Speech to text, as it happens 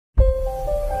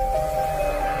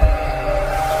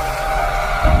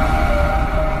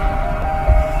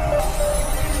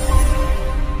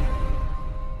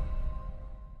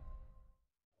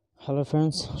Hello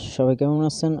friends, সবাই কেমন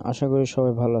আছেন? আশা করি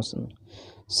সবাই ভালো আছেন।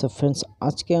 সো ফ্রেন্ডস,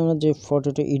 আজকে আমরা যে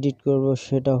ফটোটি এডিট করব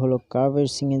সেটা হলো কবির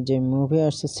সিং এর যে মুভি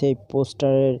আসছে সেই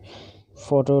পোস্টারের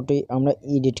ফটোটি আমরা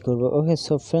এডিট করব। ওকে,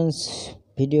 সো ফ্রেন্ডস,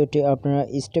 ভিডিওটি আপনারা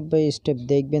স্টেপ বাই স্টেপ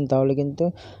দেখবেন, তাহলে কিন্তু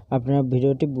আপনারা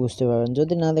ভিডিওটি বুঝতে পারবেন।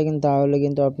 যদি না দেখেন তাহলে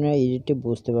কিন্তু আপনারা এডিটটি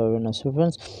বুঝতে পারবেন না। সো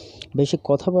ফ্রেন্ডস, বেশি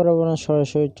কথা বাড়াবো না,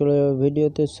 সরাসরি চলে যাবো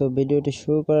ভিডিওতে। সো ভিডিওটি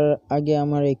শুরু করার আগে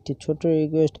আমার একটি ছোট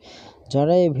রিকোয়েস্ট,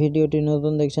 যারা এই ভিডিওটি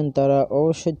নতুন দেখছেন তারা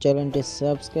অবশ্যই চ্যানেলটি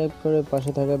সাবস্ক্রাইব করে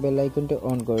পাশে থাকা বেল আইকনটি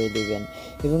অন করে দিবেন,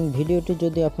 এবং ভিডিওটি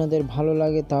যদি আপনাদের ভালো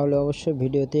লাগে তাহলে অবশ্যই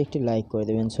ভিডিওতে একটি লাইক করে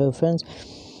দেবেন। সো ফ্রেন্ডস,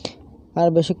 আর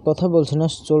বেশি কথা বলছি না,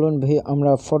 চলুন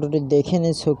আমরা ফটোটি দেখে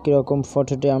নিই। সো কীরকম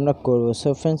ফটোটি আমরা করব। সো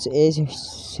ফ্রেন্ডস, এই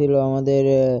ছিল আমাদের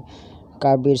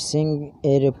কবির সিং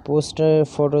এর পোস্টারের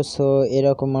ফটো। সো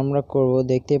এরকম আমরা করব,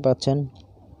 দেখতেই পাচ্ছেন।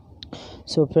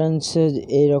 সো ফ্রেন্ডস,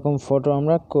 এইরকম ফটো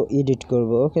আমরা এডিট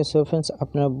করব। ওকে, সো ফ্রেন্ডস,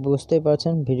 আপনারা বুঝতেই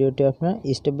পারছেন, ভিডিওটি আপনারা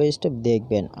স্টেপ বাই স্টেপ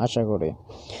দেখবেন আশা করি।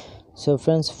 সো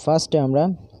ফ্রেন্ডস, ফার্স্টে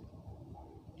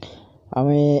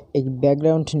আমি এক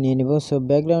ব্যাকগ্রাউন্ড নিয়ে নিব। সো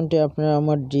ব্যাকগ্রাউন্ডটি আপনারা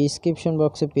আমার ডিসক্রিপশন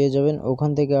বক্সে পেয়ে যাবেন,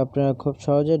 ওখান থেকে আপনারা খুব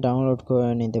সহজে ডাউনলোড করে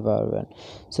নিতে পারবেন।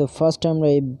 সো ফার্স্টে আমরা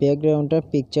এই ব্যাকগ্রাউন্ডটা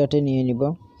পিকচার্টে নিয়ে নিব।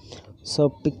 সো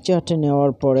পিকচার্টে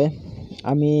নেওয়ার পরে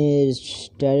আমি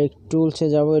ডাইরেক্ট টুলসে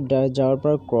যাব, যাওয়ার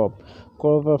পর ক্রপ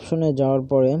অপশনে যাওয়ার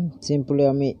পরে সিম্পলি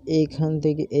আমি এইখান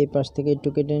থেকে এই পাশ থেকে একটু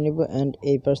কেটে নেব, অ্যান্ড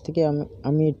এই পাশ থেকে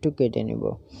আমি একটু কেটে নেব।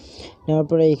 নেওয়ার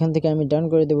পরে এইখান থেকে আমি ডান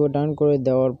করে দেব। ডান করে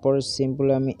দেওয়ার পর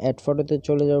সিম্পলি আমি অ্যাড ফটোতে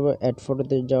চলে যাব। অ্যাড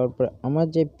ফটোতে যাওয়ার পর আমার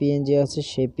যে পিএনজি আছে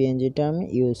সেই পিএনজিটা আমি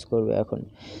ইউজ করব এখন।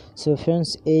 সো ফ্রেন্ডস,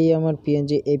 এই আমার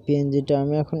পিএনজি, এই পিএনজিটা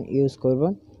আমি এখন ইউজ করব।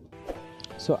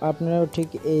 সো আপনারাও ঠিক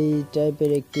এই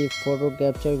টাইপের একটি ফটো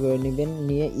ক্যাপচার করে নেবেন,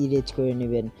 নিয়ে ইরেজ করে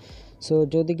নেবেন। সো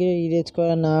যদি কেউ ইরেজ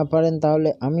করা না পারেন তাহলে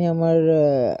আমি আমার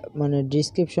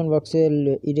ডিসক্রিপশন বক্সে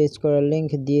ইরেজ করার লিঙ্ক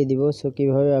দিয়ে দিব। সো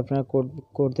কীভাবে আপনারা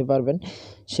করতে পারবেন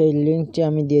সেই লিঙ্কটি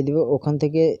আমি দিয়ে দিব, ওখান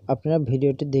থেকে আপনারা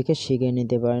ভিডিওটি দেখে শিখে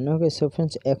নিতে পারেন। ওকে, সো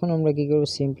ফ্রেন্ডস, এখন আমরা কী করব,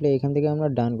 সিম্পলি এখান থেকে আমরা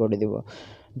ডান করে দেব।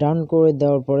 ডান করে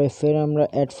দেওয়ার পরে ফের আমরা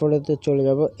অ্যাড ফটোতে চলে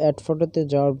যাব। অ্যাড ফটোতে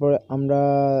যাওয়ার পরে আমরা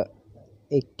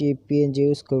একটি পিএনজি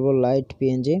ইউজ করব, লাইট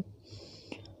পিএনজি।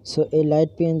 সো এই লাইট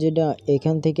পিএনজিটা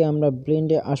এখান থেকে আমরা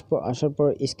ব্লেন্ডে আসবো। আসার পর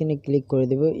স্ক্রিনে ক্লিক করে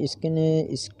দেব।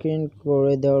 স্ক্রিন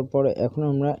করে দেওয়ার পরে এখন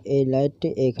আমরা এই লাইটটি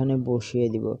এখানে বসিয়ে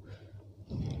দিব।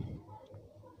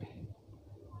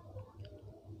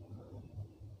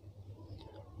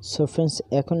 সো ফ্রেন্ডস,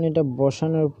 এখন এটা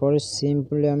বসানোর পরে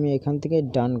সিম্পলি আমি এখান থেকে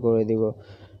ডান করে দিব।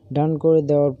 ডান করে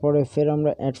দেওয়ার পরে ফের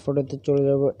আমরা অ্যাড ফটোতে চলে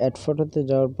যাব। অ্যাড ফটোতে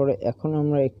যাওয়ার পরে এখন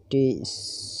আমরা একটি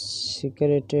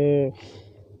সিক্রেটের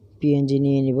পিএনজি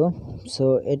নিয়ে নিব। সো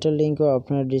এটার লিঙ্কও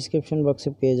আপনার ডিসক্রিপশন বক্সে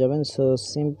পেয়ে যাবেন। সো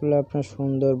সিম্পলি আপনার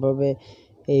সুন্দরভাবে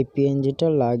এই পিএনজিটা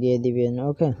লাগিয়ে দিবেন।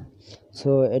 ওকে,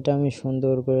 সো এটা আমি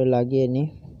সুন্দর করে লাগিয়ে নিই।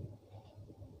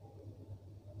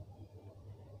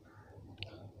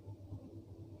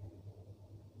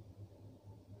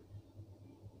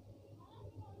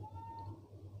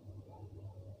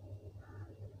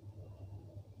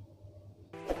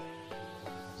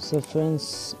 সো ফ্রেন্ডস,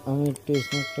 আমি একটু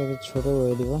স্ন্যাপটাকে ছোট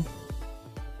করে দিব।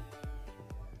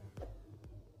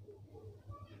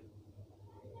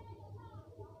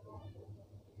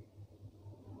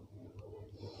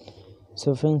 সো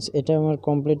ফ্রেন্ডস, এটা আমার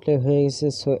কমপ্লিটলি হয়ে গেছে।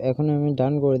 সো এখন আমি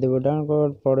ডান করে দেবো। ডান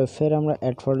করার পরে ফের আমরা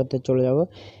অ্যাড ফটোতে চলে যাব।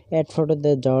 অ্যাড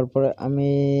ফটোতে যাওয়ার পরে আমি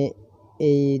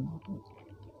এই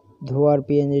ধোয়ার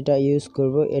পিএনজিটা ইউজ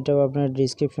করব, এটাও আপনার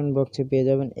ডিসক্রিপশন বক্সে পেয়ে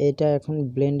যাবেন। এটা এখন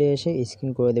ব্লেন্ডে এসে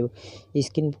স্ক্রিন করে দেব।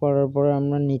 স্ক্রিন করার পরে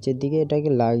আমরা নিচের দিকে এটাকে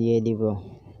লাগিয়ে দিব।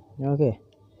 ওকে,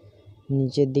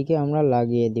 নিচের দিকে আমরা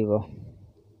লাগিয়ে দিব,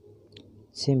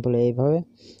 সিম্পল এইভাবে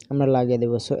আমরা লাগিয়ে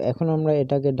দেব। সো এখন আমরা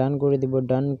এটাকে ডান করে দিব।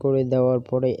 ডান করে দেওয়ার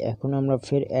পরে এখন আমরা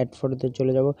ফের অ্যাড ফটোতে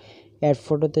চলে যাব। অ্যাড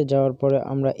ফটোতে যাওয়ার পরে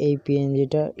আমরা এই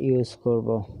পিএনজিটা ইউজ করব।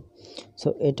 সো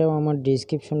এটাও আমার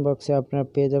ডিসক্রিপশন বক্সে আপনারা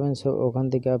পেয়ে যাবেন। সো ওখান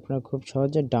থেকে আপনারা খুব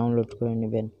সহজে ডাউনলোড করে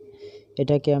নেবেন।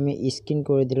 এটাকে আমি স্ক্রিন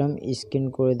করে দিলাম। স্ক্রিন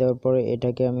করে দেওয়ার পরে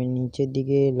এটাকে আমি নিচের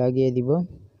দিকে লাগিয়ে দিব,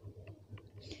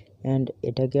 অ্যান্ড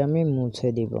এটাকে আমি মুছে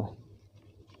দিব।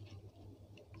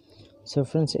 সো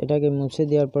ফ্রেন্ডস, এটাকে মুছে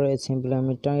দেওয়ার পরে সিম্পলি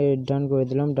আমি ডান করে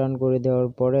দিলাম। ডান করে দেওয়ার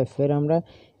পরে ফের আমরা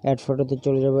অ্যাড ফটোতে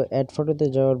চলে যাব। অ্যাড ফটোতে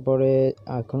যাওয়ার পরে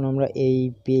এখন আমরা এই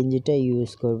পিএনজিটা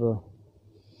ইউজ করব।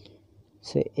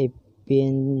 সো এই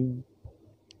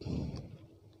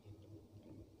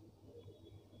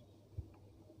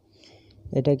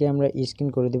এটাকে আমরা স্ক্রিন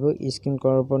করে দেব। স্ক্রিন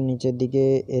করার পর নিচের দিকে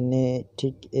এনে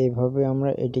ঠিক এইভাবে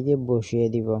আমরা এটিকে বসিয়ে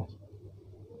দিব।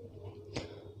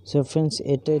 সো ফ্রেন্ডস,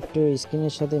 এটা একটু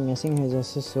স্ক্রিনের সাথে ম্যাচিং হয়ে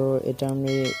যাচ্ছে। সো এটা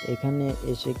আমি এখানে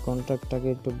এসে কন্ট্রাস্টটাকে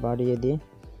একটু বাড়িয়ে দিই,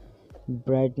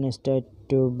 ব্রাইটনেসটা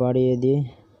একটু বাড়িয়ে দিই।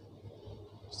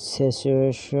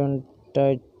 স্যাচুরেশনটা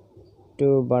একটু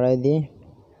বাড়াই দিই,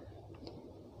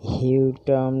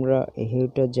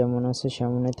 হিউটা যেমন আছে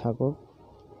সেমনই থাকুক।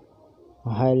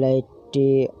 হাইলাইটটি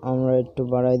আমরা একটু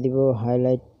বাড়াই দিব,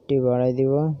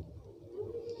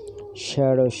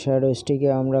 শ্যাডোসটিকে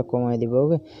আমরা কমাই দিব।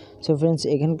 ওকে, সো ফ্রেন্ডস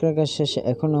এখানকার কাজ শেষে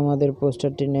এখন আমাদের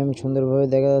পোস্টারটির নেম সুন্দরভাবে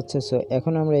দেখা যাচ্ছে। সো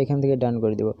এখন আমরা এখান থেকে ডান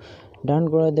করে দিব। ডান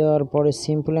করে দেওয়ার পরে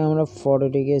সিম্পলি আমরা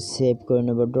ফটোটিকে সেভ করে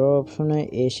নেব। ড্র অপশনে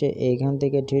এসে এইখান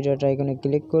থেকে থ্রিডট আইকনে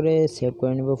ক্লিক করে সেভ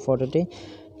করে নেব ফটোটি।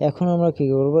 এখন আমরা কী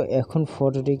করব, এখন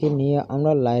ফটোটিকে নিয়ে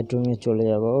আমরা লাইটরুমে চলে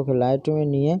যাব। ওকে, লাইটরুমে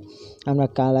নিয়ে আমরা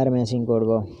কালার ম্যাচিং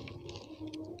করব।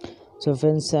 সো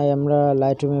ফ্রেন্ডস আমরা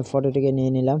লাইটরুমে ফটোটিকে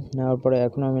নিয়ে নিলাম, নেওয়ার পরে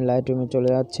এখন আমি লাইটরুমে চলে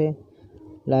যাচ্ছি।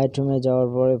 লাইটরুমে যাওয়ার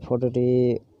পরে ফটোটি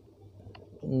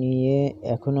নিয়ে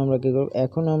এখন আমরা কী করব,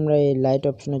 এখন আমরা এই লাইট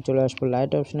অপশনে চলে আসবো।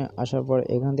 লাইট অপশনে আসার পর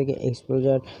এখান থেকে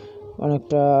এক্সপোজার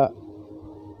অনেকটা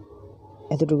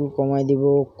এতটুকু কমাই দিব,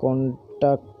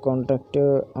 কন্ট্রাক্টে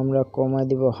আমরা কমাই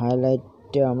দিব,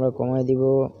 হাইলাইটে আমরা কমাই দিব,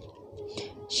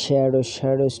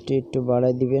 শ্যাডোসটি একটু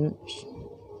বাড়াই দিবেন,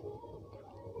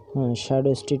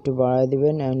 শ্যাডোসটি একটু বাড়াই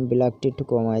দিবেন অ্যান্ড ব্ল্যাকটি একটু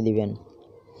কমাই দিবেন।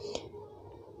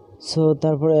 সো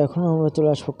তারপরে এখন আমরা চলে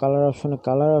আসবো কালার অপশনে।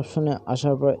 কালার অপশনে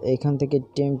আসার পর এখান থেকে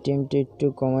টিমটি একটু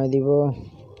কমাই দিব,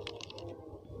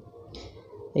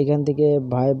 এখান থেকে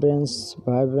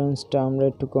ভাইব্রেন্সটা আমরা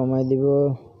একটু কমাই দিব।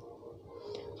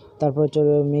 তারপর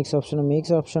চলে মিক্স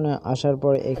অপশনে আসার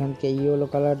পর এখান থেকে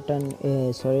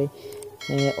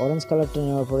অরেঞ্জ কালারটা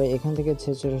নেওয়ার পরে এখান থেকে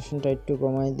স্যাচুরেশনটা একটু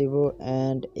কমাই দিব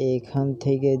অ্যান্ড এখান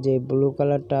থেকে যে ব্লু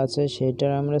কালারটা আছে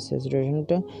সেটার আমরা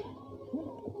স্যাচুরেশনটা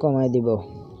কমাই দিব।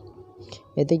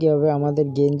 এতে কী হবে, আমাদের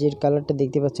গেঞ্জির কালারটা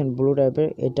দেখতে পাচ্ছেন ব্লু টাইপের,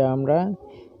 এটা আমরা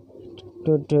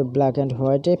একটু ব্ল্যাক অ্যান্ড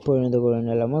হোয়াইটে পরিণত করে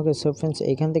নিলাম। ওকে, সো ফ্রেন্ডস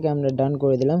এখান থেকে আমরা ডান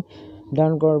করে দিলাম।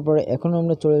 ডান করার পরে এখন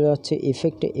আমরা চলে যাচ্ছি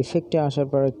ইফেক্টে আসার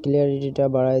পরে ক্লিয়ারিটিটা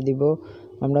বাড়াই দিব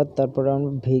আমরা। তারপরে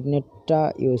আমরা ভিগনেটটা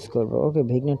ইউজ করব। ওকে,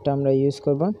 ভিগনেটটা আমরা ইউজ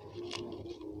করব,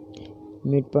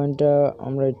 মিড পয়েন্টটা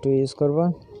আমরা একটু ইউজ করব।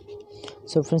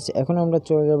 সো ফ্রেন্ডস এখন আমরা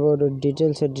চলে যাব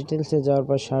ডিটেলসে যাওয়ার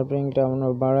পর শার্পনিংটা আমরা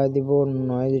বাড়াই দিব,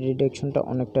 নয়েজ রিডাকশনটা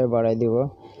অনেকটাই বাড়াই দিব।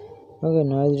 ওকে,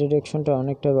 নয়েজ রিডাকশনটা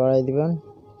অনেকটাই বাড়াই দিবেন।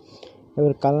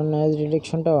 এবার কালার নয়েজ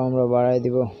রিডাকশনটাও আমরা বাড়াই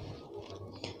দিব।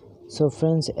 সো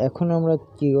ফ্রেন্ডস এখন আমরা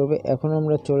কী করব, এখন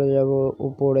আমরা চলে যাব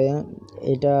উপরে।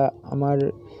 এটা আমার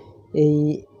এই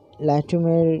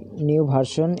লাইটরুমের নিউ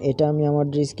ভার্সন, এটা আমি আমার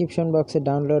ডিসক্রিপশন বক্সে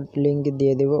ডাউনলোড লিঙ্ক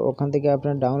দিয়ে দেবো, ওখান থেকে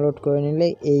আপনারা ডাউনলোড করে নিলে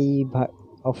এই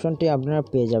অপশনটি আপনারা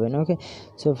পেয়ে যাবেন। ওকে,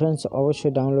 সো ফ্রেন্ডস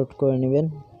অবশ্যই ডাউনলোড করে নেবেন।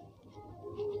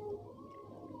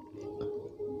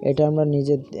 এটা আমরা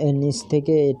নিচ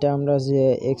থেকে এটা আমরা যে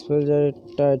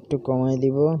এক্সপোজারটা একটু কমাই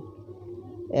দিব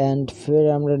অ্যান্ড ফের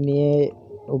আমরা নিয়ে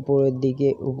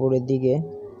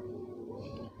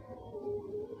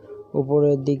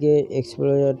উপরের দিকে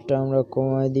এক্সপোজারটা আমরা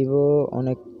কমাই দিব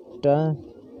অনেকটা।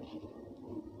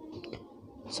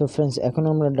 সো ফ্রেন্ডস এখন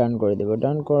আমরা ডান করে দেব।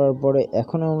 ডান করার পরে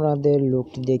এখন আমাদের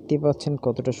লুকটি দেখতে পাচ্ছেন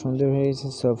কতটা সুন্দর হয়ে গেছে।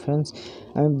 সো ফ্রেন্ডস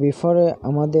আমি বিফোরে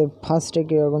আমাদের ফার্স্টে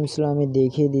কীরকম ছিল আমি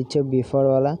দেখিয়ে দিচ্ছি।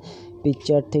 বিফোরওয়ালা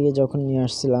পিকচার থেকে যখন নিয়ে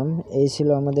আসছিলাম, এই ছিল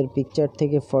আমাদের পিকচার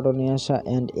থেকে ফটো নিয়ে আসা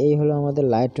অ্যান্ড এই হলো আমাদের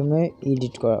লাইটরুমে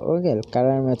এডিট করা। ওকে,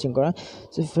 কালার ম্যাচিং করা।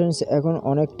 সো ফ্রেন্ডস এখন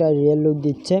অনেকটা রিয়েল লুক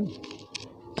দিচ্ছে।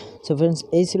 সো ফ্রেন্ডস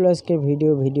এই ছিল আজকের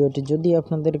ভিডিওটি যদি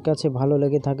আপনাদের কাছে ভালো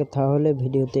লেগে থাকে তাহলে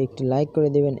ভিডিওতে একটি লাইক করে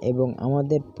দেবেন এবং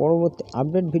আমাদের পরবর্তী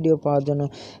আপডেট ভিডিও পাওয়ার জন্য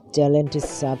চ্যানেলটি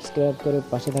সাবস্ক্রাইব করে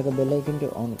পাশে থাকা বেল আইকনটি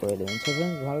অন করে দেবেন। সো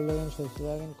ফ্রেন্ডস ভালো লাগেন, সুস্থ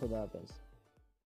থাকেন, খোদা হাফেজ।